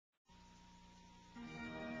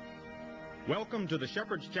Welcome to the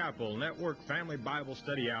Shepherd's Chapel Network Family Bible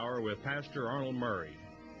Study Hour with Pastor Arnold Murray.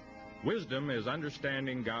 Wisdom is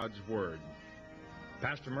understanding God's Word.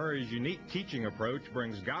 Pastor Murray's unique teaching approach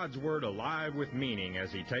brings God's Word alive with meaning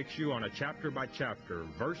as he takes you on a chapter-by-chapter,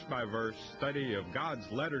 verse-by-verse study of God's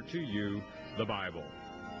letter to you, the Bible.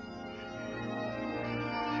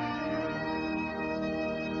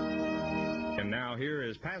 And now here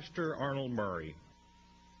is Pastor Arnold Murray.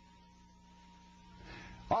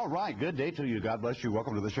 All right, good day to you. God bless you.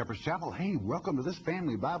 Welcome to the Shepherd's Chapel. Hey, welcome to this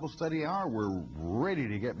Family Bible Study Hour. We're ready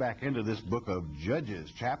to get back into this book of Judges,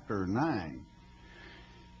 chapter 9.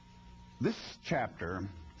 This chapter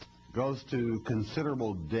goes to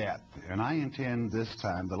considerable depth, and I intend this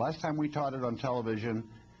time, the last time we taught it on television,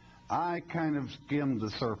 I kind of skimmed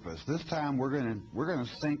the surface. This time we're going to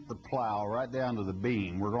sink the plow right down to the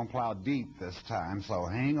beam. We're going to plow deep this time, so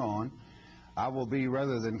hang on. I will be,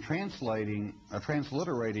 rather than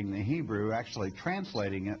transliterating the Hebrew, actually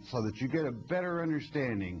translating it so that you get a better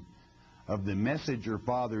understanding of the message your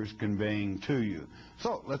Father is conveying to you.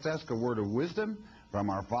 So let's ask a word of wisdom from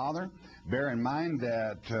our Father. Bear in mind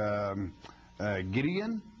that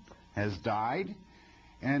Gideon has died,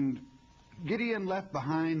 and Gideon left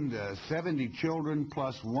behind 70 children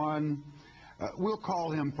plus one. We'll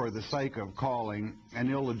call him, for the sake of calling,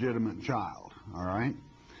 an illegitimate child, all right?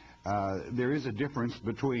 There is a difference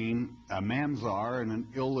between a mamzar and an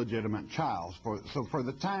illegitimate child. So for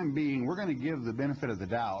the time being, we're going to give the benefit of the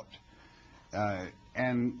doubt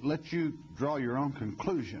and let you draw your own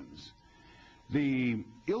conclusions. The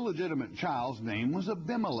illegitimate child's name was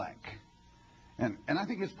Abimelech. And I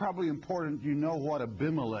think it's probably important you know what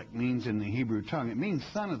Abimelech means in the Hebrew tongue. It means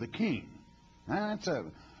son of the king. And that's a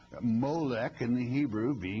Molech in the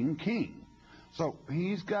Hebrew, being king. So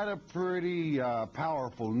he's got a pretty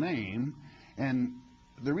powerful name, and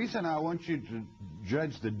the reason I want you to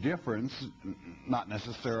judge the difference, not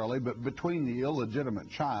necessarily, but between the illegitimate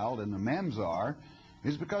child and the mamzar,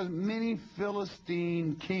 is because many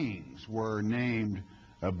Philistine kings were named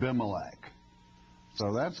Abimelech.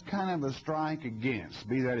 So that's kind of a strike against,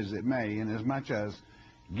 be that as it may, and as much as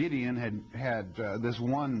Gideon had this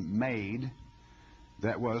one maid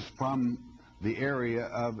that was from the area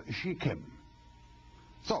of Shechem.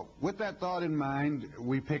 So, with that thought in mind,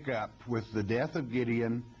 we pick up with the death of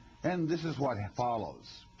Gideon, and this is what follows.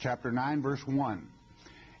 Chapter 9, verse 1.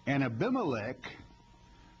 And Abimelech,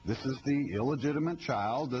 this is the illegitimate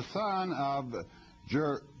child, the son of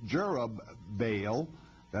Jerubbaal,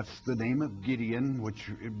 that's the name of Gideon, which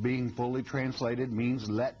being fully translated means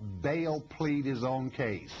let Baal plead his own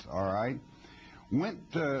case, all right?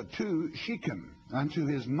 Went to Shechem unto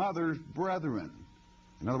his mother's brethren.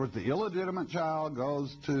 In other words, the illegitimate child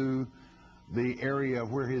goes to the area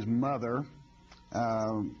where his mother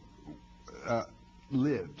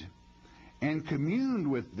lived, and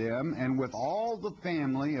communed with them and with all the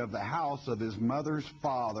family of the house of his mother's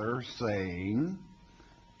father, saying,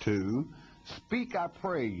 Speak, I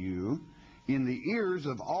pray you, in the ears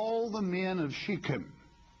of all the men of Shechem,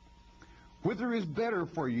 whether is better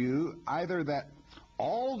for you, either that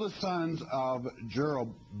all the sons of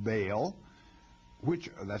Jerubbaal,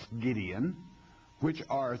 that's Gideon, which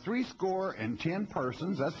are 70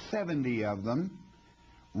 persons, that's 70 of them,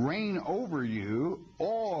 reign over you,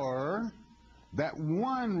 or that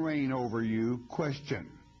one reign over you,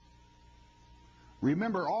 question.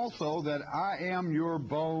 Remember also that I am your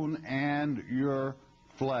bone and your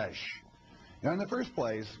flesh. Now, in the first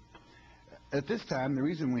place, at this time, the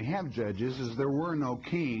reason we have judges is there were no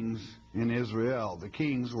kings in Israel. The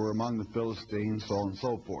kings were among the Philistines, so on and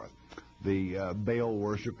so forth. The Baal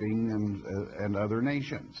worshiping and other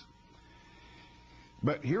nations.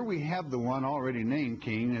 But here we have the one already named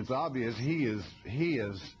king. It's obvious he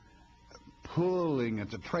is pulling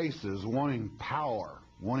at the traces, wanting power,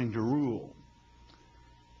 wanting to rule.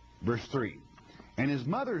 Verse 3. And his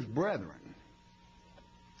mother's brethren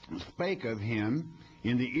spake of him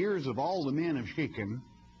in the ears of all the men of Shechem.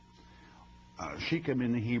 Shechem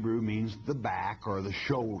in the Hebrew means the back or the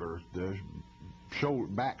shoulder, the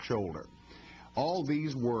back shoulder. All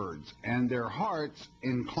these words, and their hearts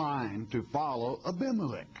inclined to follow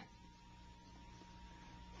Abimelech.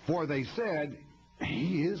 For they said,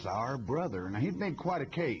 he is our brother. Now, he'd made quite a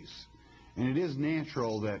case, and it is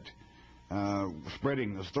natural that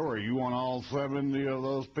spreading the story, you want all 70 of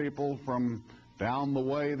those people from down the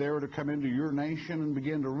way there to come into your nation and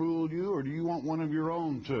begin to rule you, or do you want one of your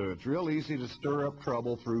own too? It's real easy to stir up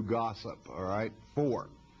trouble through gossip, all right? 4.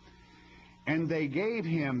 And they gave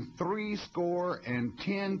him 70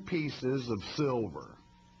 pieces of silver.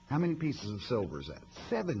 How many pieces of silver is that?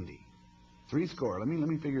 70. 70. Let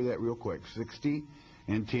me figure that real quick. 60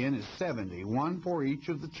 and 10 is 70, one for each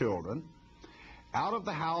of the children, out of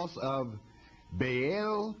the house of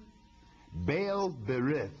Baal-berith,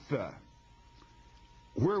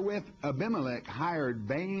 wherewith Abimelech hired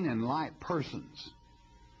vain and light persons,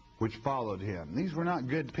 which followed him. These were not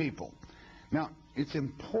good people. Now, it's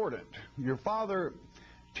important. Your father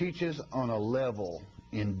teaches on a level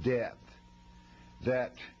in depth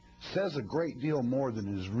that says a great deal more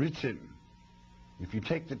than is written if you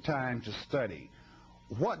take the time to study.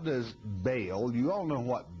 What does Baal, you all know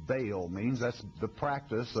what Baal means. That's the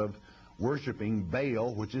practice of worshiping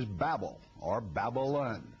Baal, which is Babel or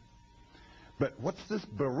Babylon. But what's this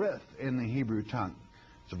berith in the Hebrew tongue?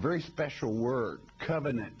 It's a very special word,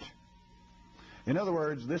 covenant. In other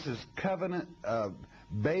words, this is covenant,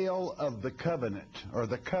 Baal of the covenant, or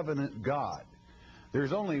the covenant God.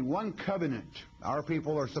 There's only one covenant our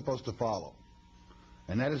people are supposed to follow,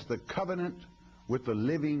 and that is the covenant with the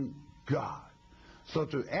living God. So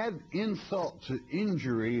to add insult to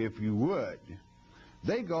injury, if you would,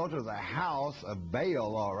 they go to the house of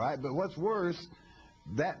Baal, all right, but what's worse,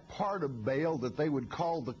 that part of Baal that they would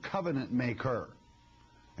call the covenant maker.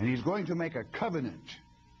 And he's going to make a covenant,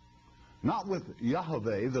 not with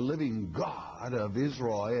Yahweh, the living God of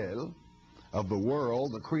Israel, of the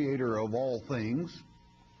world, the creator of all things,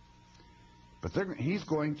 but he's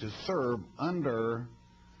going to serve under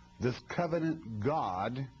this covenant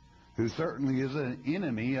God, who certainly is an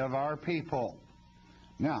enemy of our people.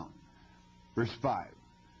 Now, verse 5.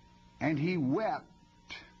 And he went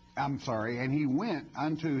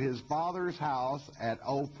unto his father's house at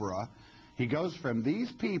Ophrah. He goes from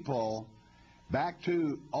these people back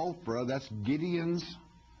to Ophrah. That's Gideon's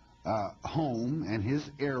home and his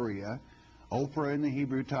area. Ophrah in the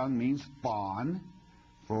Hebrew tongue means fawn,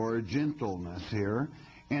 for gentleness here.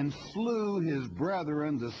 And slew his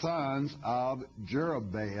brethren, the sons of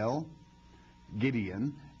Jerubbaal,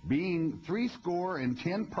 Gideon, being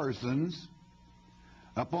 70 persons,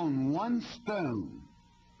 upon one stone.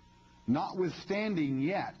 Notwithstanding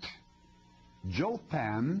yet,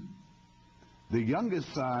 Jotham, the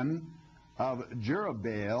youngest son of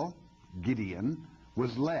Jerubbaal, Gideon,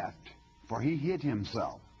 was left, for he hid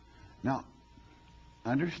himself. Now,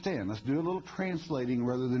 understand, let's do a little translating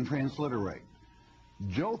rather than transliterate.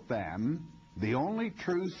 Jotham, the only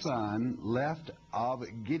true son left of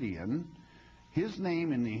Gideon, his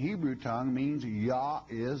name in the Hebrew tongue means Yah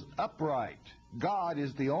is upright. God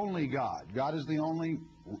is the only God. God is the only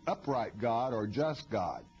upright God or just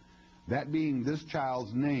God. That being this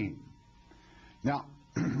child's name. Now,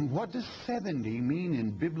 what does 70 mean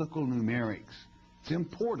in biblical numerics? It's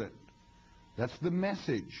important. That's the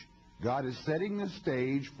message. God is setting the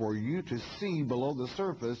stage for you to see below the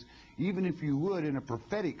surface, even if you would in a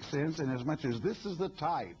prophetic sense, and as much as this is the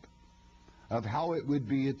type of how it would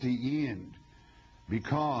be at the end.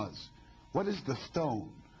 Because what is the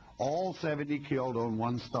stone? All 70 killed on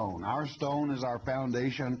one stone. Our stone is our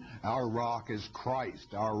foundation. Our rock is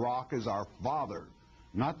Christ. Our rock is our Father.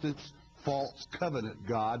 Not this false covenant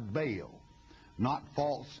God, Baal. Not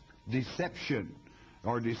false deception,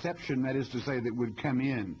 or deception, that is to say, that would come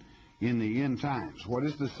in the end times. What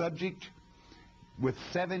is the subject? With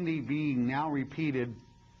 70 being now repeated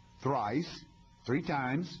three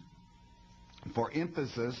times, for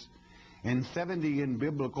emphasis, and 70 in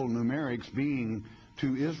biblical numerics being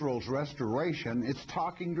to Israel's restoration, it's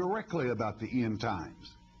talking directly about the end times.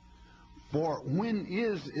 For when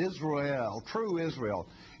is Israel, true Israel?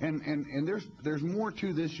 And there's more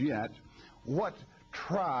to this yet. What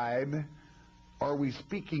tribe are we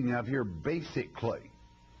speaking of here basically?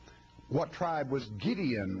 What tribe was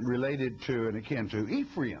Gideon related to and akin to?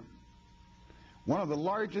 Ephraim. One of the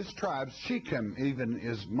largest tribes, Shechem even,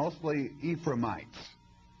 is mostly Ephraimites.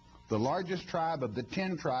 The largest tribe of the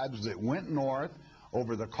 10 tribes that went north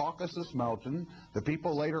over the Caucasus Mountain, the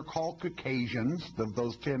people later called Caucasians, of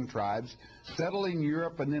those 10 tribes, settling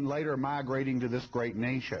Europe and then later migrating to this great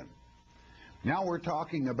nation. Now we're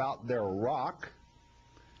talking about their rock,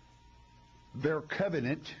 their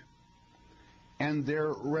covenant, and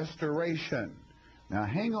their restoration. Now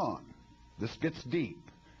hang on. This gets deep,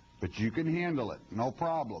 but you can handle it. No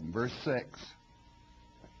problem. Verse 6.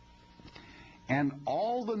 And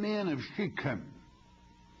all the men of Shechem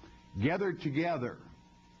gathered together,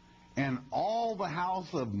 and all the house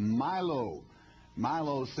of Milo.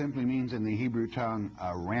 Milo simply means in the Hebrew tongue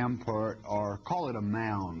a rampart, or call it a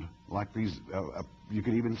mound, like these, you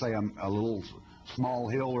could even say a little small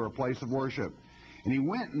hill or a place of worship. And he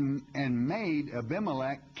went and made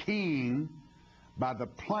Abimelech king by the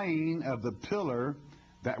plain of the pillar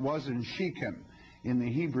that was in Shechem. In the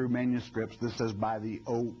Hebrew manuscripts, this says by the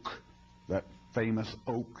oak, that famous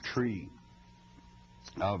oak tree.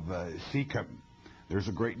 Shechem. There's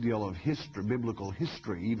a great deal of history, biblical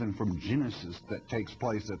history, even from Genesis, that takes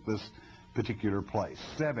place at this particular place.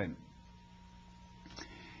 7.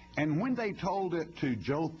 And when they told it to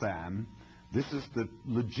Jotham, this is the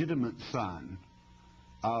legitimate son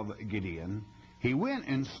of Gideon, he went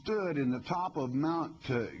and stood in the top of Mount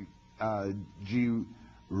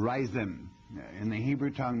Gerizim, in the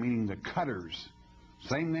Hebrew tongue meaning the cutters.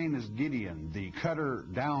 Same name as Gideon, the cutter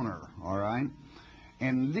downer, all right?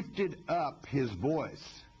 And lifted up his voice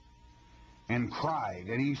and cried.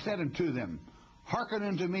 And he said unto them, Hearken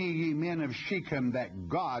unto me, ye men of Shechem, that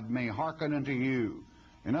God may hearken unto you.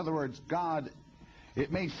 In other words, God,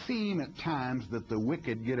 it may seem at times that the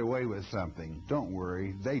wicked get away with something. Don't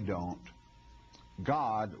worry, they don't.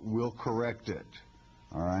 God will correct it.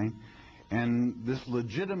 All right? And this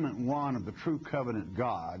legitimate one of the true covenant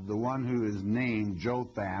God, the one who is named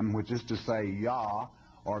Jotham, which is to say Yah,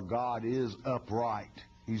 or God, is upright.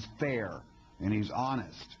 He's fair and he's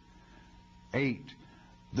honest. 8.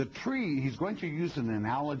 The tree, he's going to use an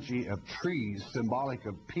analogy of trees, symbolic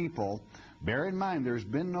of people. Bear in mind, there's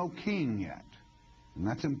been no king yet, and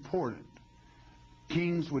that's important.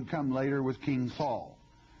 Kings would come later with King Saul,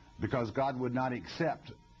 because God would not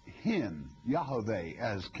accept him, Yahweh,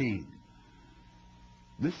 as king.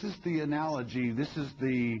 This is the analogy, this is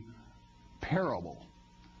the parable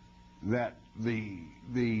that the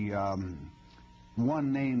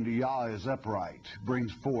one named Yah is upright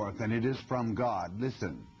brings forth, and it is from God.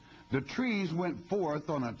 Listen, the trees went forth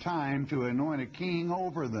on a time to anoint a king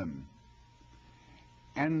over them.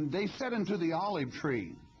 And they said unto the olive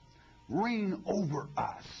tree, Reign over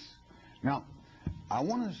us. Now, I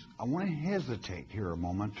want to hesitate here a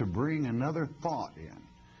moment to bring another thought in.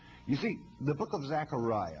 You see, the book of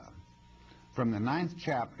Zechariah, from the 9th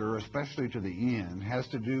chapter, especially to the end, has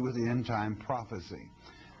to do with the end-time prophecy.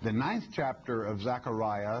 The 9th chapter of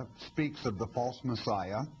Zechariah speaks of the false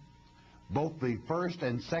Messiah, both the first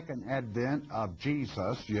and second advent of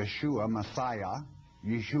Jesus, Yeshua, Messiah,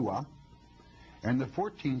 Yeshua. And the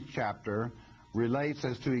 14th chapter relates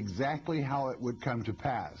as to exactly how it would come to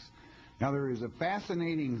pass. Now, there is a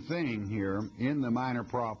fascinating thing here in the minor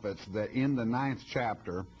prophets, that in the 9th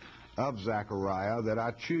chapter of Zechariah, that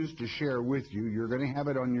I choose to share with you. You're going to have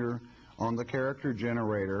it on the character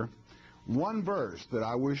generator. One verse that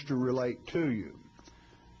I wish to relate to you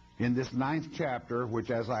in this 9th chapter, which,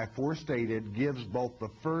 as I forestated, gives both the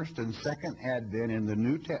first and second advent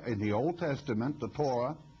in the Old Testament, the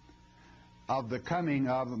Torah, of the coming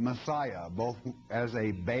of Messiah, both as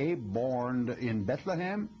a babe born in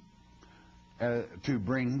Bethlehem to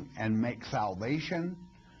bring and make salvation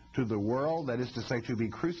to the world, that is to say, to be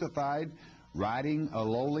crucified, riding a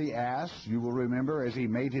lowly ass, you will remember, as he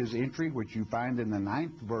made his entry, which you find in the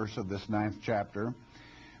 9th verse of this 9th chapter.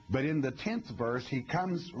 But in the 10th verse, he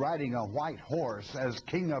comes riding a white horse as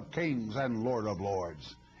King of Kings and Lord of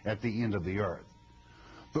Lords at the end of the earth.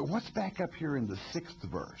 But what's back up here in the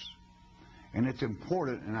 6th verse? And it's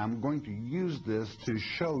important, and I'm going to use this to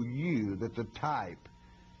show you that the type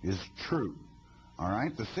is true. All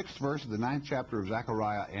right, the 6th verse of the 9th chapter of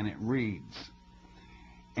Zechariah, and it reads,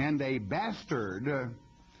 And a bastard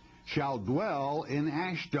shall dwell in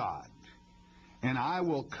Ashdod, and I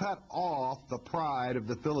will cut off the pride of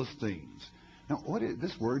the Philistines. Now,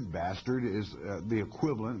 this word bastard is the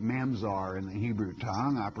equivalent, mamzar, in the Hebrew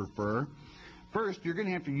tongue, I prefer. First, you're going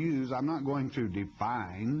to have to use, I'm not going to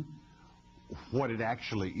define what it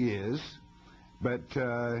actually is, but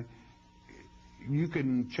you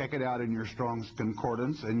can check it out in your Strong's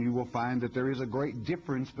Concordance, and you will find that there is a great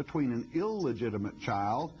difference between an illegitimate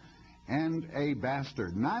child and a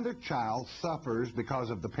bastard. Neither child suffers because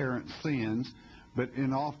of the parent's sins, but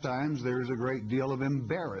oftentimes there is a great deal of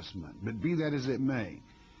embarrassment. But be that as it may,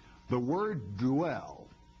 the word dwell,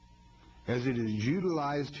 as it is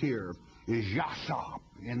utilized here, is yashab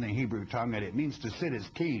in the Hebrew tongue, and it means to sit as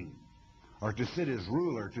king, or to sit as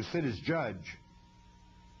ruler, to sit as judge.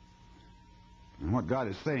 And what God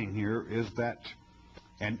is saying here is that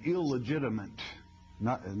an illegitimate,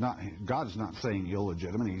 God's not saying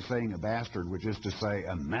illegitimate, he's saying a bastard, which is to say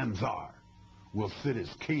a mamzar, will sit as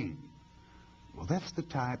king. Well, that's the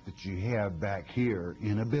type that you have back here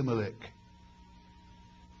in Abimelech.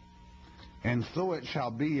 And so it shall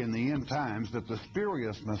be in the end times that the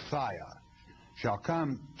spurious Messiah shall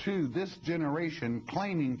come to this generation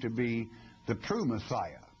claiming to be the true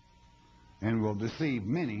Messiah, and will deceive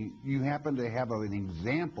many. You happen to have an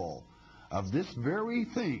example of this very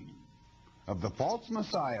thing, of the false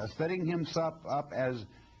Messiah setting himself up as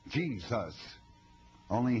Jesus,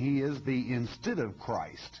 only he is the instead of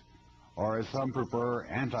Christ, or as some prefer,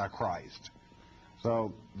 Antichrist.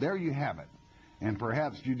 So there you have it. And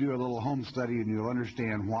perhaps you do a little home study and you'll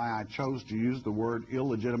understand why I chose to use the word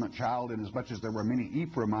illegitimate child, in as much as there were many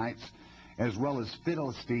Ephraimites as well as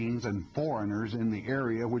Philistines and foreigners in the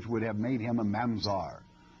area, which would have made him a mamzar.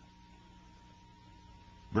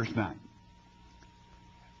 Verse 9.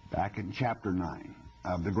 Back in chapter 9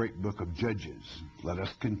 of the great book of Judges, let us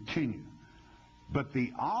continue. But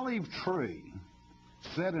the olive tree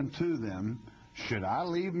said unto them, should I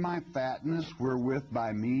leave my fatness wherewith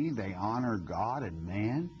by me they honor God and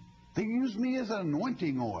man? They use me as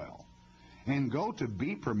anointing oil, and go to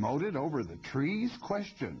be promoted over the trees?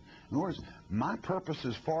 Question. In other words, my purpose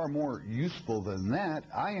is far more useful than that.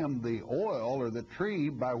 I am the oil or the tree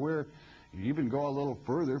by where, you even go a little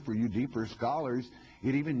further for you deeper scholars,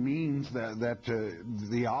 it even means that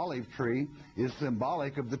the olive tree is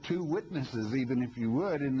symbolic of the two witnesses, even if you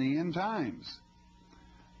would, in the end times.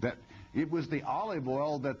 That it was the olive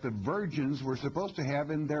oil that the virgins were supposed to have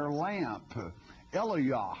in their lamp.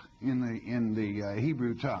 Eliah in the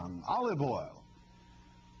Hebrew tongue. Olive oil.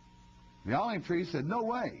 The olive tree said, no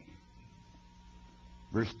way.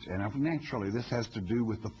 And naturally, this has to do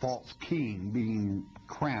with the false king being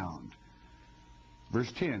crowned.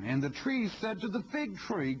 Verse 10, and the tree said to the fig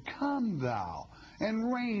tree, come thou,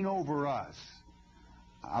 and reign over us.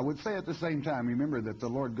 I would say at the same time, remember that the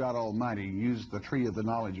Lord God Almighty used the tree of the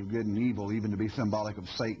knowledge of good and evil even to be symbolic of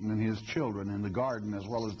Satan and his children in the garden, as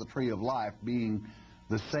well as the tree of life being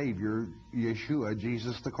the Savior, Yeshua,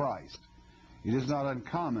 Jesus the Christ. It is not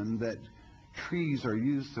uncommon that trees are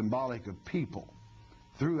used symbolic of people.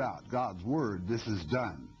 Throughout God's Word, this is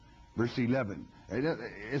done. Verse 11.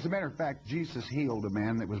 As a matter of fact, Jesus healed a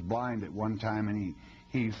man that was blind at one time, and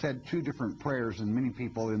he said two different prayers, and many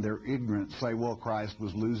people in their ignorance say, well, Christ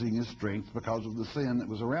was losing his strength because of the sin that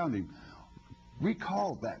was around him.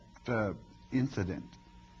 Recall that incident.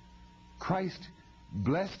 Christ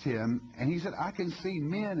blessed him, and he said, I can see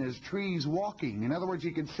men as trees walking. In other words,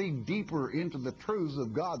 he could see deeper into the truths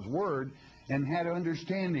of God's Word and had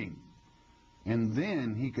understanding. And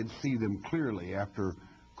then he could see them clearly after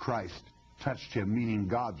Christ touched him, meaning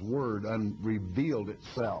God's Word revealed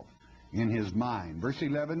itself in his mind. Verse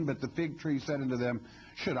 11, but the fig tree said unto them,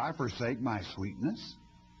 should I forsake my sweetness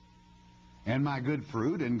and my good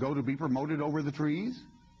fruit and go to be promoted over the trees?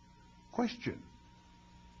 Question.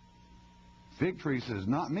 Fig tree says,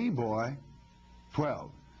 not me, boy. 12,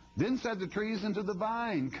 then said the trees unto the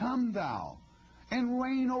vine, come thou, and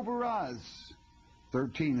reign over us.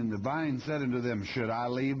 13, and the vine said unto them, should I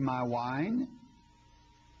leave my wine,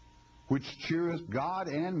 which cheereth God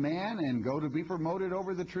and man, and go to be promoted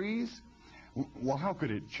over the trees? Well, how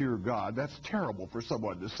could it cheer God? That's terrible for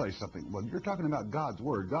someone to say something. Well, you're talking about God's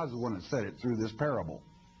Word. God's the one that said it through this parable.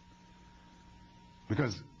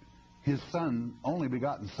 Because his son, only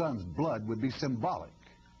begotten son's blood would be symbolic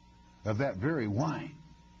of that very wine.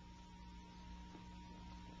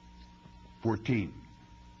 14.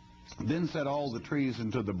 Then said all the trees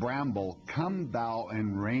unto the bramble, come thou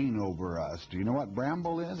and reign over us. Do you know what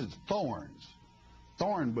bramble is? It's thorns.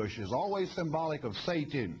 Thorn bushes, always symbolic of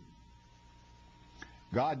Satan.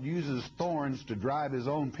 God uses thorns to drive his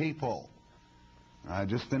own people. I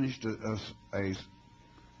just finished a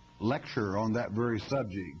lecture on that very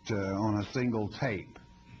subject on a single tape.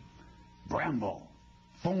 Bramble,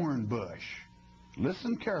 thorn bush.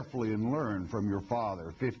 Listen carefully and learn from your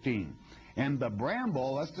father. 15. And the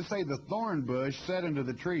bramble, that's to say the thorn bush, said unto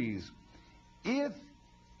the trees, if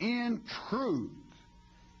in truth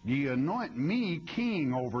ye anoint me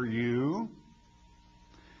king over you,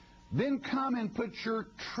 then come and put your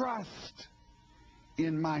trust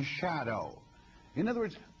in my shadow. In other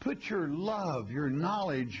words, put your love, your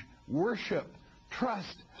knowledge, worship,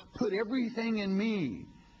 trust, put everything in me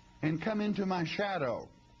and come into my shadow.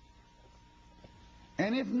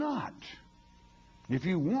 And if not, if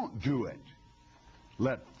you won't do it,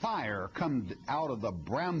 let fire come out of the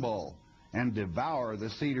bramble and devour the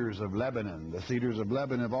cedars of Lebanon. The cedars of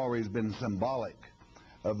Lebanon have always been symbolic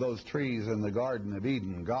of those trees in the Garden of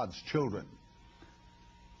Eden, God's children.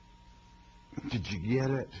 Did you get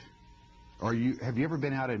it? Or have you ever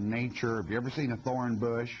been out in nature? Have you ever seen a thorn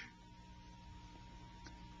bush?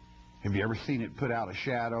 Have you ever seen it put out a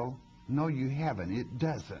shadow? No, you haven't. It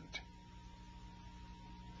doesn't.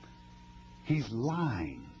 He's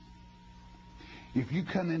lying. If you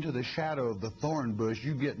come into the shadow of the thorn bush,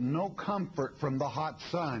 you get no comfort from the hot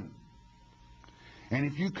sun.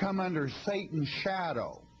 And if you come under Satan's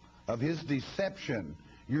shadow of his deception,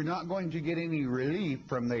 you're not going to get any relief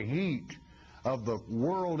from the heat of the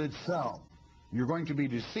world itself. You're going to be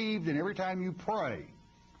deceived, and every time you pray,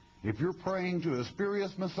 if you're praying to a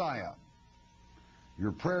spurious Messiah,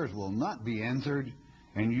 your prayers will not be answered,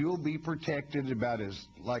 and you'll be protected about as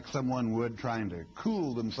like someone would trying to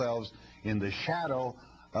cool themselves in the shadow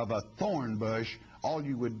of a thorn bush. All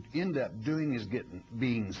you would end up doing is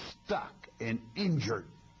being stuck and injured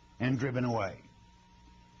and driven away.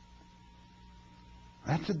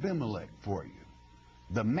 That's Abimelech for you,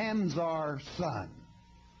 the Mamzar son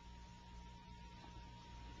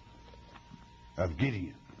of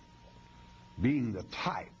Gideon, being the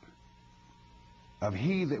type of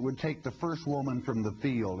he that would take the first woman from the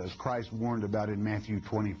field, as Christ warned about in Matthew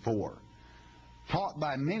 24. Taught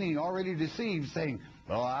by many already deceived, saying,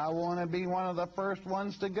 well, I want to be one of the first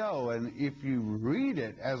ones to go. And if you read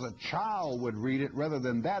it as a child would read it, rather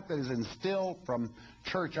than that is instilled from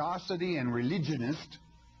churchosity and religionist,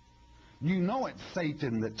 you know it's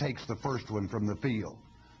Satan that takes the first one from the field,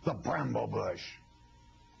 the bramble bush.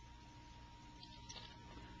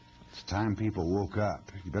 It's time people woke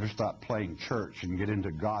up. You better stop playing church and get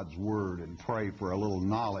into God's Word and pray for a little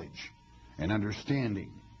knowledge and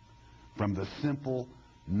understanding from the simple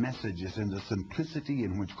messages and the simplicity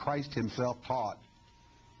in which Christ himself taught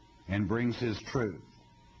and brings his truth.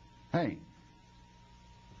 Hey,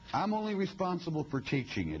 I'm only responsible for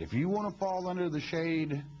teaching it. If you want to fall under the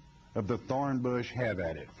shade of the thorn bush, have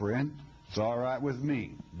at it, friend. It's all right with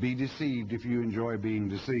me. Be deceived if you enjoy being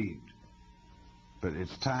deceived. But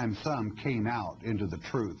it's time some came out into the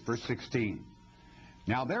truth. Verse 16.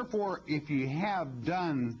 Now therefore, if ye have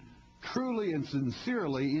done truly and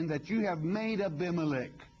sincerely, in that you have made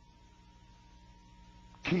Abimelech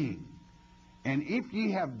king, and if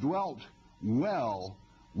ye have dwelt well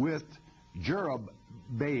with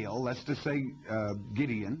Jerubbaal, that's to say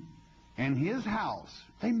Gideon, and his house,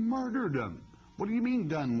 they murdered him. What do you mean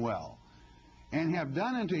done well? And have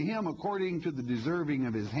done unto him according to the deserving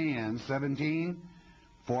of his hands. 17,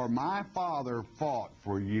 for my father fought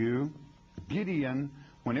for you. Gideon,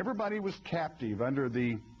 when everybody was captive under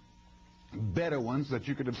the Bedouins that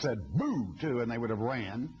you could have said boo to and they would have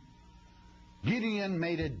ran, Gideon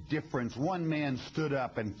made a difference. One man stood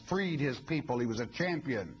up and freed his people. He was a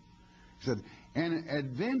champion. He said, and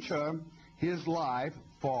adventure his life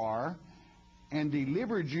far, and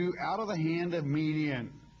delivered you out of the hand of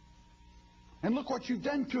Midian. And look what you've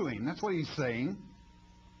done to him. That's what he's saying.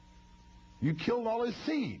 You killed all his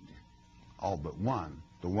seed. All but one,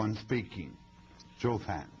 the one speaking,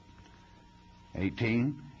 Jotham.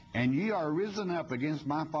 18, and ye are risen up against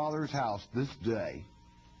my father's house this day,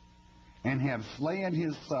 and have slain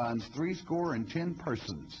his sons 70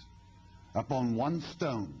 persons upon one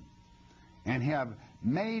stone, and have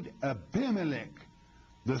made Abimelech,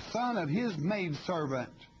 the son of his maidservant,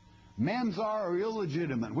 Mamzar or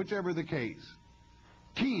illegitimate, whichever the case,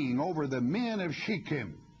 king over the men of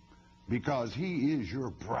Shechem, because he is your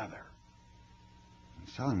brother. I'm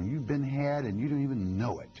telling you, you've been had and you don't even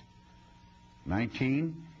know it.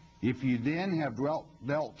 19, if you then have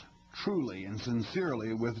dealt truly and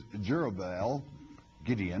sincerely with Jerubbaal,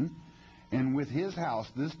 Gideon, and with his house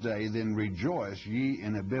this day, then rejoice ye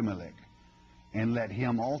in Abimelech, and let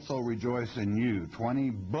him also rejoice in you. 20,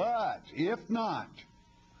 but if not,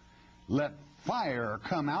 let fire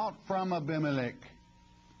come out from Abimelech,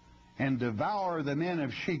 and devour the men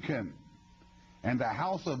of Shechem, and the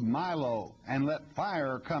house of Milo, and let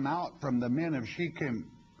fire come out from the men of Shechem,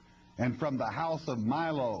 and from the house of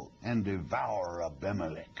Milo, and devour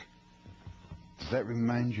Abimelech. Does that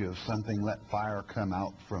remind you of something? Let fire come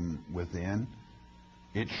out from within.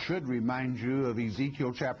 It should remind you of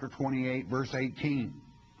Ezekiel chapter 28, verse 18,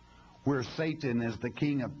 where Satan, as the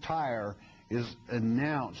king of Tyre, is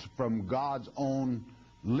announced from God's own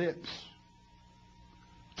lips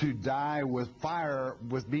to die with fire,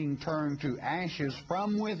 with being turned to ashes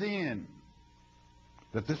from within.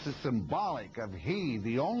 That this is symbolic of he,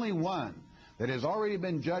 the only one that has already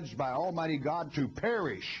been judged by Almighty God to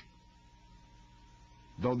perish,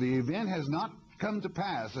 though the event has not come to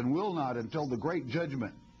pass and will not until the great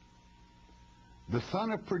judgment. The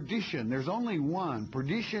son of perdition, there's only one.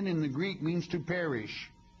 Perdition in the Greek means to perish.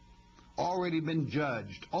 Already been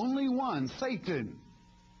judged. Only one, Satan.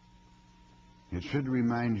 It should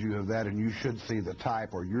remind you of that, and you should see the type,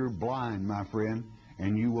 or you're blind, my friend,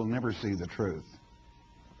 and you will never see the truth.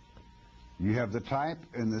 You have the type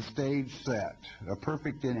and the stage set, a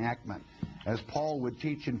perfect enactment. As Paul would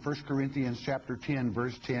teach in 1 Corinthians chapter 10,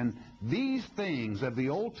 verse 10, these things of the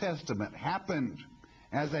Old Testament happened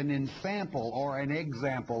as an ensample or an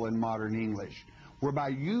example in modern English, whereby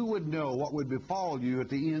you would know what would befall you at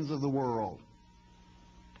the ends of the world.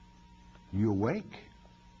 You awake?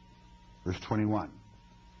 Verse 21.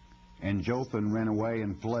 And Jotham ran away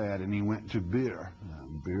and fled, and he went to Beer,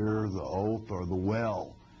 the oath or the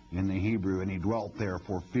well, in the Hebrew, and he dwelt there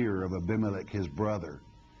for fear of Abimelech his brother.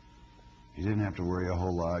 He didn't have to worry a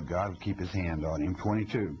whole lot. God would keep his hand on him.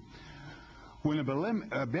 22. When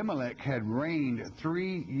Abimelech had reigned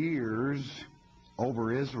 3 years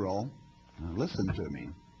over Israel, now listen to me.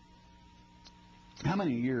 How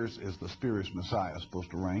many years is the spiritual Messiah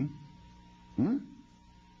supposed to reign?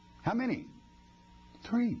 How many?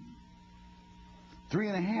 3.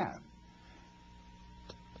 3.5.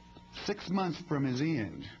 6 months from his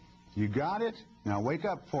end. You got it? Now wake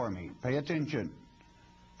up for me. Pay attention.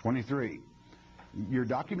 23. Your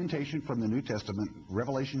documentation from the New Testament,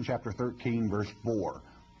 Revelation chapter 13, verse 4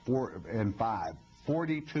 and 5.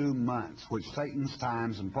 42 months, which Satan's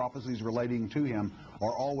times and prophecies relating to him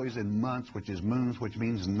are always in months, which is moons, which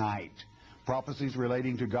means night. Prophecies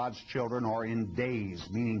relating to God's children are in days,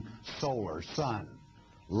 meaning solar, sun,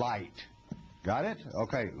 light. Got it?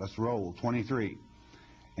 Okay, let's roll. 23.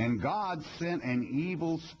 And God sent an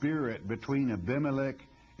evil spirit between Abimelech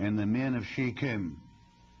and the men of Shechem.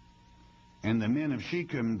 And the men of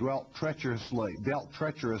Shechem dealt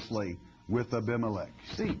treacherously with Abimelech.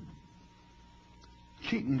 See,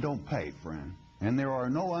 cheating don't pay, friend. And there are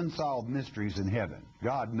no unsolved mysteries in heaven.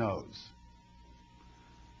 God knows.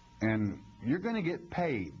 And you're going to get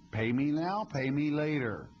paid. Pay me now, pay me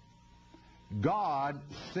later. God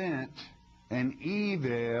sent an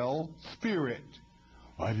evil spirit.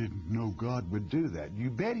 I didn't know God would do that. You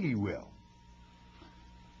bet he will.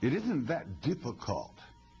 It isn't that difficult.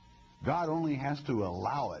 God only has to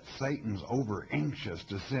allow it. Satan's over anxious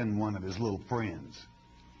to send one of his little friends.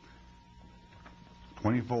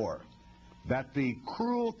 24. That the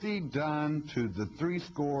cruelty done to the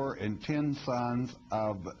 70 sons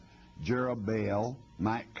of Jerubbaal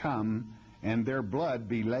might come, and their blood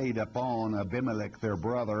be laid upon Abimelech their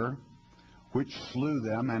brother, which slew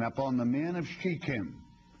them, and upon the men of Shechem,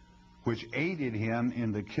 which aided him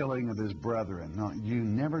in the killing of his brethren. Now, you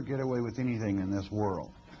never get away with anything in this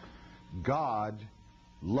world. God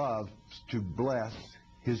loves to bless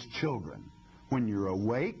his children. When you're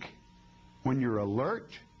awake, when you're alert,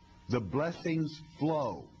 the blessings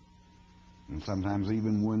flow. And sometimes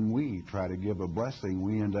even when we try to give a blessing,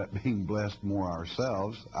 we end up being blessed more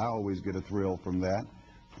ourselves. I always get a thrill from that.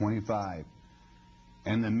 25.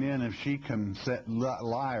 And the men of Shechem set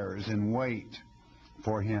liars in wait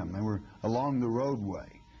for him. They were along the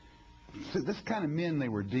roadway. So this kind of men they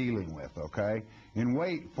were dealing with, okay? In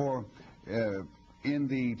wait for in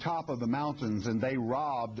the top of the mountains, and they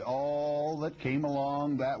robbed all that came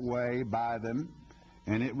along that way by them.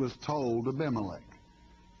 And it was told Abimelech,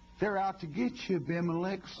 they're out to get you,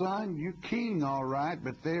 Abimelech, son. You're king, all right,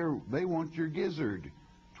 but they want your gizzard.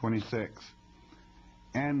 26.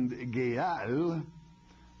 And Gaal,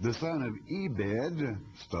 the son of Ebed,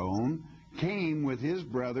 Stone, came with his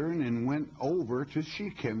brethren and went over to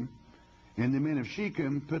Shechem. And the men of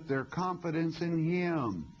Shechem put their confidence in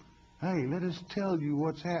him. Hey, let us tell you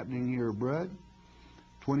what's happening here, bud.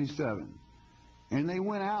 27. And they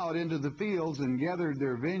went out into the fields and gathered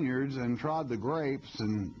their vineyards and trod the grapes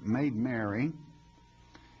and made merry,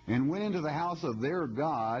 and went into the house of their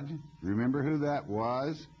God. Remember who that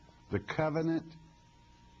was? The covenant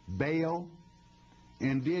Baal.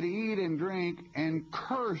 And did eat and drink and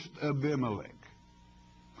cursed Abimelech.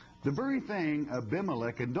 The very thing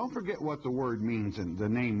Abimelech, and don't forget what the word means and the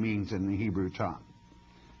name means in the Hebrew tongue.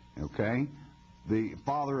 Okay? The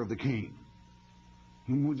father of the king.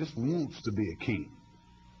 He just wants to be a king.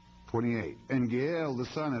 28. And Gaal, the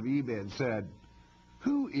son of Ebed, said,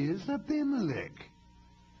 who is Abimelech?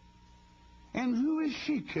 And who is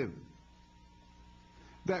Shechem,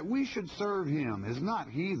 that we should serve him? Is not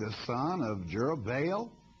he the son of Jerubbaal?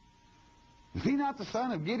 Is he not the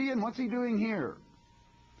son of Gideon? What's he doing here?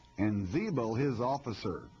 And Zebul, his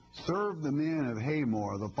officer, served the men of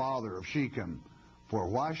Hamor, the father of Shechem. For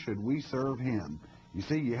why should we serve him? You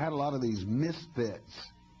see, you had a lot of these misfits,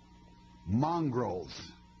 mongrels,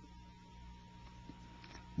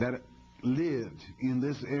 that lived in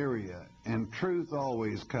this area, and truth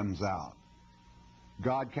always comes out.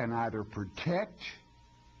 God can either protect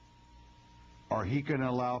or he can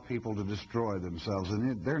allow people to destroy themselves.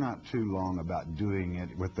 And they're not too long about doing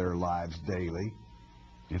it with their lives daily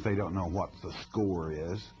if they don't know what the score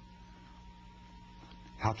is.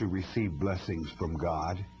 How to receive blessings from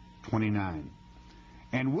God. 29.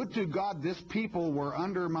 And would to God this people were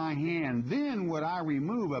under my hand, then would I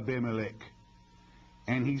remove Abimelech.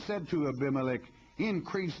 And he said to Abimelech,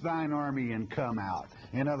 increase thine army and come out.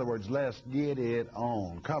 In other words, let's get it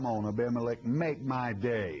on. Come on, Abimelech, make my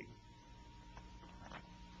day.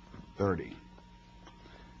 30.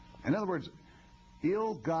 In other words,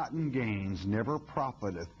 ill-gotten gains never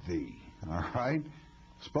profiteth thee. All right?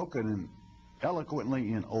 spoken eloquently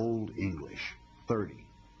in Old English. 30,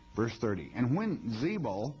 verse 30. And when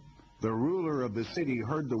Zebul, the ruler of the city,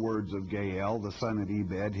 heard the words of Gaal, the son of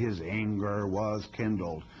Ebed, his anger was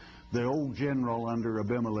kindled. The old general under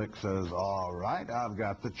Abimelech says, all right, I've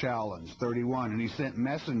got the challenge. 31. And he sent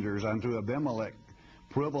messengers unto Abimelech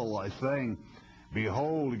privily, saying,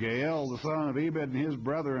 behold, Gaal, the son of Ebed, and his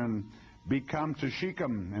brethren be come to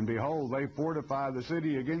Shechem, and behold, they fortify the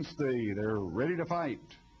city against thee. They're ready to fight.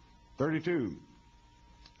 32.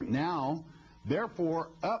 Now, therefore,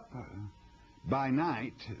 up by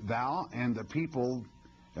night, thou and the people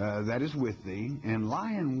that is with thee, and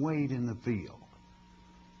lie in wait in the field.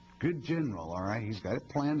 Good general, all right? He's got it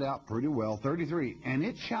planned out pretty well. 33. And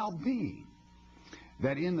it shall be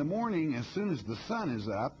that in the morning, as soon as the sun is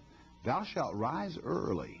up, thou shalt rise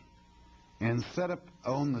early, and set up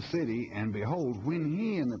on the city, and behold, when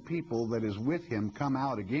he and the people that is with him come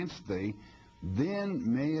out against thee, then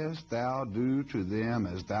mayest thou do to them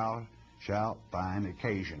as thou shalt find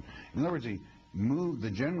occasion. In other words,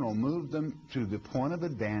 the general moved them to the point of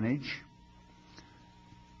advantage,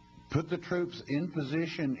 put the troops in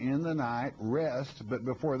position in the night, rest, but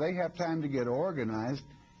before they have time to get organized,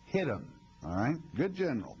 hit them. All right? Good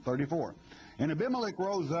general. 34. And Abimelech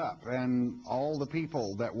rose up, and all the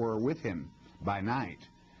people that were with him by night,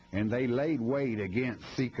 and they laid wait against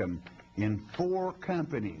Shechem in 4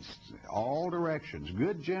 companies, all directions.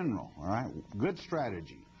 Good general. All right? Good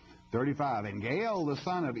strategy. 35. And Gaal, the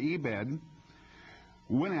son of Ebed,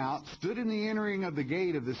 went out, stood in the entering of the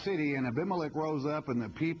gate of the city, and Abimelech rose up, and the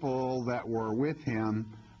people that were with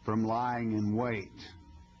him from lying in wait.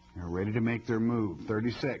 They're ready to make their move.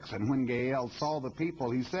 36. And when Gaal saw the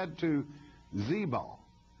people, he said to Zebul,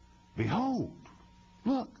 behold,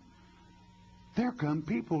 look, there come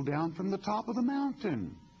people down from the top of the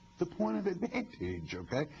mountain, the point of advantage,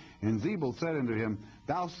 okay? And Zebul said unto him,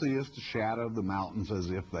 thou seest the shadow of the mountains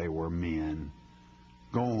as if they were men.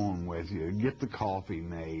 Go on with you. Get the coffee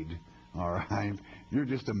made. All right? You're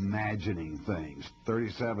just imagining things.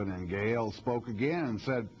 37. And Gaal spoke again and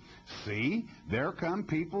said, see, there come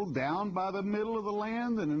people down by the middle of the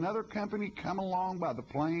land, and another company come along by the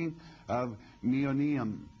plain of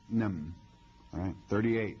Meonim. All right?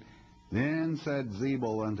 38. Then said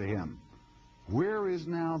Zebul unto him, where is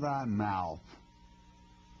now thy mouth,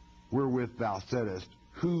 wherewith thou saidest,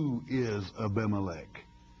 who is Abimelech,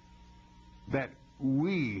 that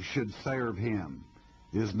we should serve him?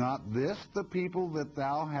 Is not this the people that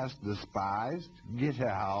thou hast despised? Get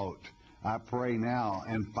out, I pray now,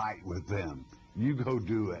 and fight with them. You go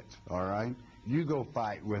do it, all right? You go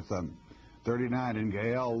fight with them. 39. And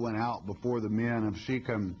Gaal went out before the men of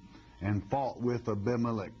Shechem and fought with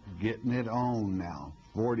Abimelech, getting it on now.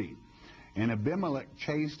 40. And Abimelech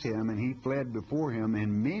chased him, and he fled before him,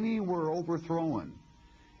 and many were overthrown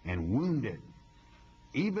and wounded,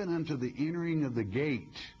 even unto the entering of the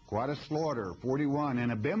gate. Quite a slaughter. 41.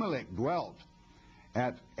 And Abimelech dwelt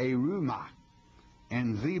at Arumah,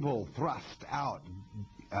 and Zebul thrust out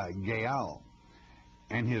Gaal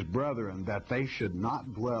and his brethren, that they should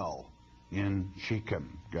not dwell in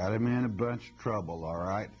Shechem. Got him in a bunch of trouble, all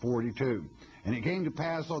right? 42. And it came to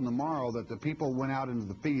pass on the morrow that the people went out into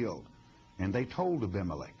the field, and they told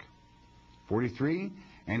Abimelech. 43.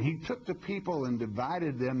 And he took the people and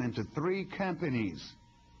divided them into 3 companies,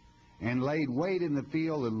 and laid wait in the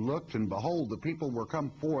field, and looked, and behold, the people were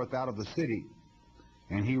come forth out of the city.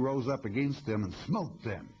 And he rose up against them and smote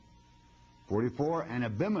them. 44. And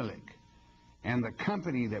Abimelech and the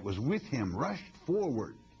company that was with him rushed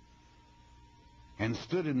forward, and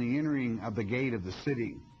stood in the entering of the gate of the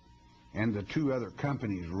city. And the 2 other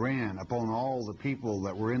companies ran upon all the people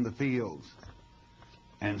that were in the fields,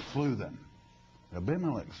 and slew them.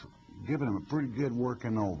 Abimelech's giving them a pretty good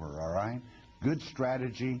working over, all right? Good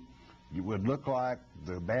strategy. It would look like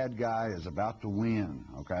the bad guy is about to win,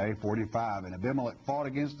 okay? 45. And Abimelech fought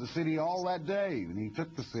against the city all that day, and he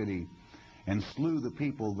took the city and slew the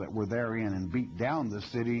people that were therein, and beat down the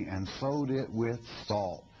city and sowed it with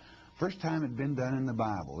salt. First time it had been done in the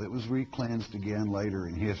Bible. It was re-cleansed again later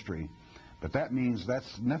in history. But that means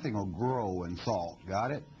that's nothing will grow in salt. Got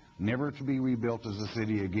it? Never to be rebuilt as a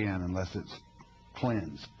city again unless it's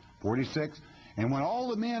cleansed. 46. And when all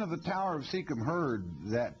the men of the tower of Shechem heard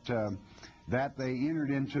that they entered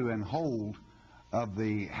into an hold of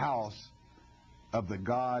the house of the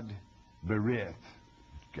god Berith.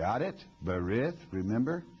 Got it? Berith,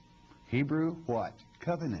 remember? Hebrew, what?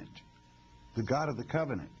 Covenant. The God of the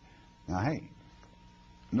covenant. Now, hey,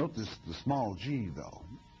 note this, the small g, though.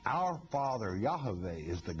 Our Father, Yahweh,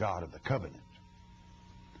 is the God of the covenant.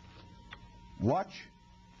 Watch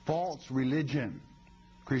false religion,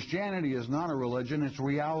 Christianity is not a religion, it's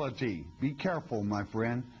reality. Be careful, my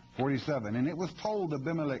friend. 47. And it was told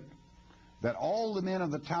Abimelech that all the men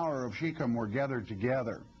of the tower of Shechem were gathered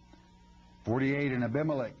together. 48. And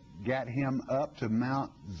Abimelech gat him up to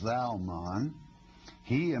Mount Zalmon,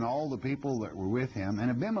 he and all the people that were with him. And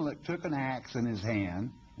Abimelech took an axe in his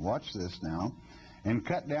hand, watch this now, and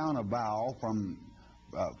cut down a bough from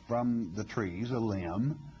the trees, a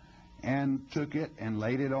limb, and took it and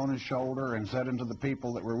laid it on his shoulder, and said unto the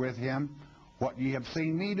people that were with him, what ye have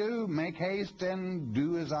seen me do, make haste and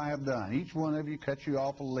do as I have done. Each one of you cut you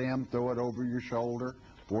off a limb, throw it over your shoulder.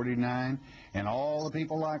 49. And all the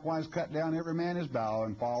people likewise cut down every man his bough,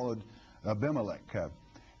 and followed Abimelech,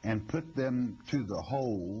 and put them to the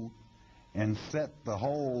hole, and set the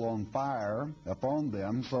hole on fire upon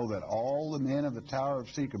them, so that all the men of the tower of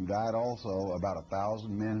Shechem died also, about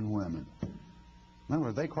 1,000 men and women. In other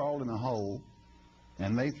words, they crawled in a hole,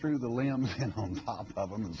 and they threw the limbs in on top of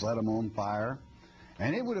them and set them on fire.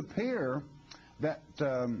 And it would appear that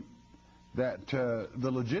the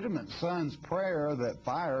legitimate son's prayer that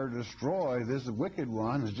fire destroy this wicked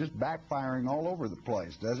one is just backfiring all over the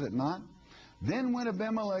place, does it not? Then went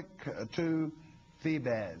Abimelech to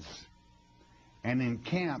Thebez, and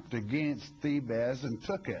encamped against Thebez, and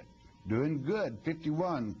took it, doing good.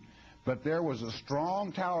 51. But there was a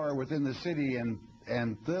strong tower within the city,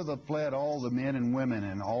 and thither fled all the men and women,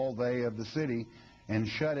 and all they of the city, and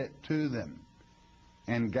shut it to them,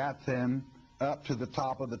 and got them up to the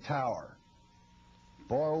top of the tower.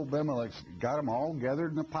 Boy, old Abimelech got them all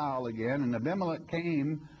gathered in a pile again, and Abimelech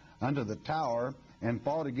came unto the tower, and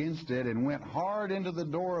fought against it, and went hard into the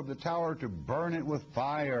door of the tower to burn it with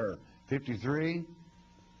fire. 53.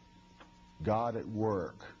 God at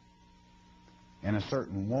work. And a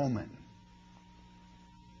certain woman,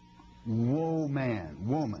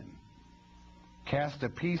 woman, cast a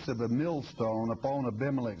piece of a millstone upon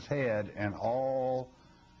Abimelech's head, and all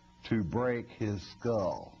to break his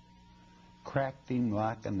skull. Cracked him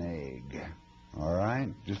like an egg. All right?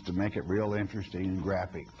 Just to make it real interesting and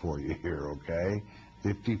graphic for you here, okay?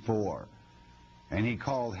 54. And he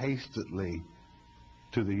called hastily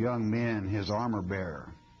to the young men his armor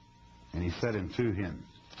bearer, and he said unto him,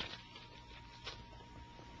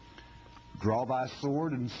 draw thy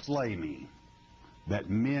sword and slay me, that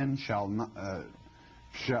men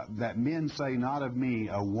say not of me,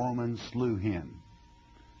 a woman slew him.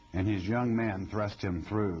 And his young man thrust him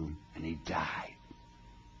through, and he died.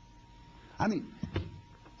 I mean,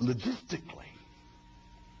 logistically,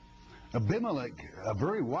 Abimelech, a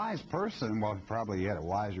very wise person, well, probably he had a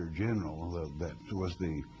wiser general that was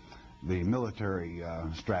the military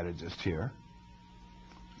strategist here,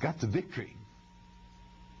 got the victory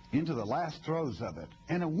into the last throes of it.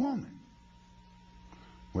 And a woman,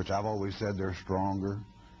 which I've always said they're stronger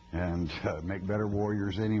and make better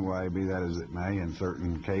warriors anyway, be that as it may in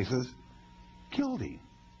certain cases, killed him.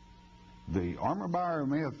 The armor bearer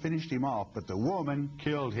may have finished him off, but the woman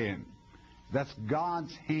killed him. That's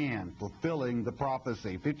God's hand fulfilling the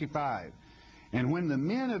prophecy. 55. And when the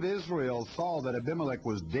men of Israel saw that Abimelech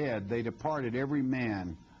was dead, they departed every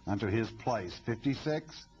man unto his place. 56.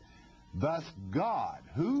 Thus God,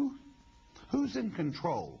 who's in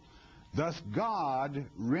control? Thus God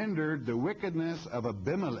rendered the wickedness of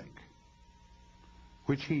Abimelech,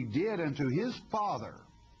 which he did unto his father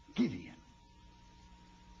Gideon,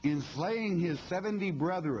 in slaying his 70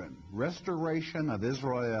 brethren. Restoration of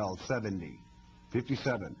Israel, 70.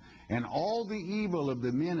 57. And all the evil of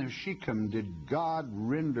the men of Shechem did God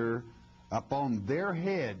render upon their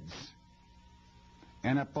heads,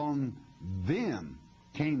 and upon them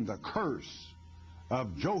came the curse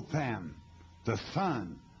of Jotham, the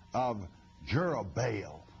son of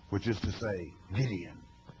Jerubbaal, which is to say, Gideon.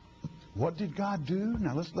 What did God do?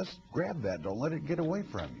 Now let's grab that. Don't let it get away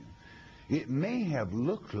from you. It may have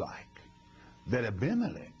looked like that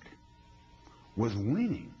Abimelech was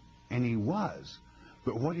winning, and he was,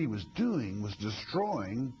 but what he was doing was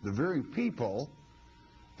destroying the very people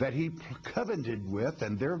that he covenanted with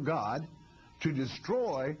and their God, to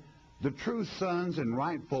destroy the true sons and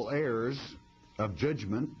rightful heirs of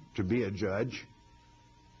judgment, to be a judge.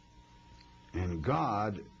 And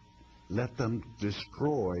God let them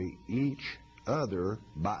destroy each other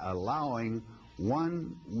by allowing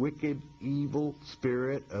one wicked, evil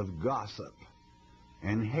spirit of gossip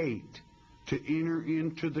and hate to enter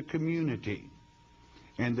into the community.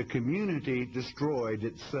 And the community destroyed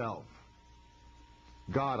itself.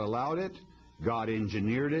 God allowed it. God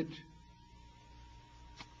engineered it.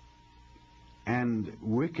 And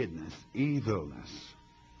wickedness, evilness.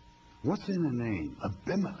 What's in the name?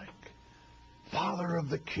 Abimelech, father of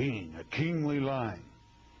the king, a kingly line.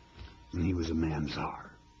 And he was a man's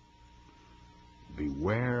czar.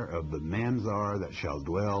 Beware of the manzar that shall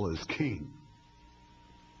dwell as king.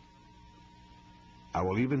 I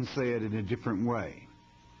will even say it in a different way.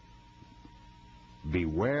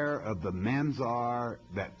 Beware of the manzar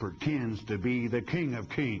that pretends to be the King of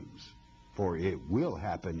Kings, for it will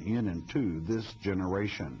happen in and to this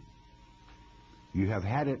generation. You have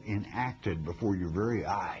had it enacted before your very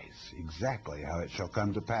eyes, exactly how it shall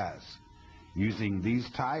come to pass, using these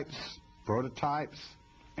types, prototypes,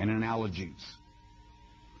 and analogies,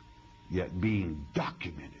 yet being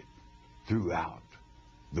documented throughout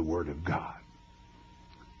the Word of God.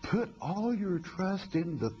 Put all your trust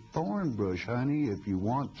in the thorn bush, honey, if you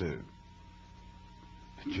want to.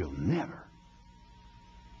 But you'll never.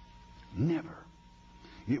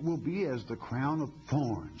 It will be as the crown of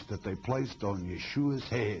thorns that they placed on Yeshua's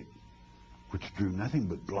head, which drew nothing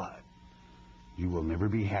but blood. You will never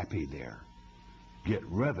be happy there. Get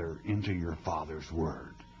rather into your Father's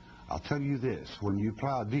Word. I'll tell you this, when you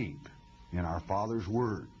plow deep in our Father's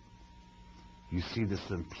Word, you see the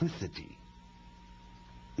simplicity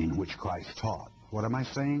in which Christ taught. What am I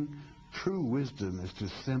saying? True wisdom is to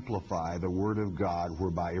simplify the Word of God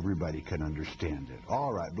whereby everybody can understand it.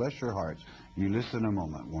 All right, bless your hearts. You listen a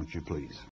moment, won't you please?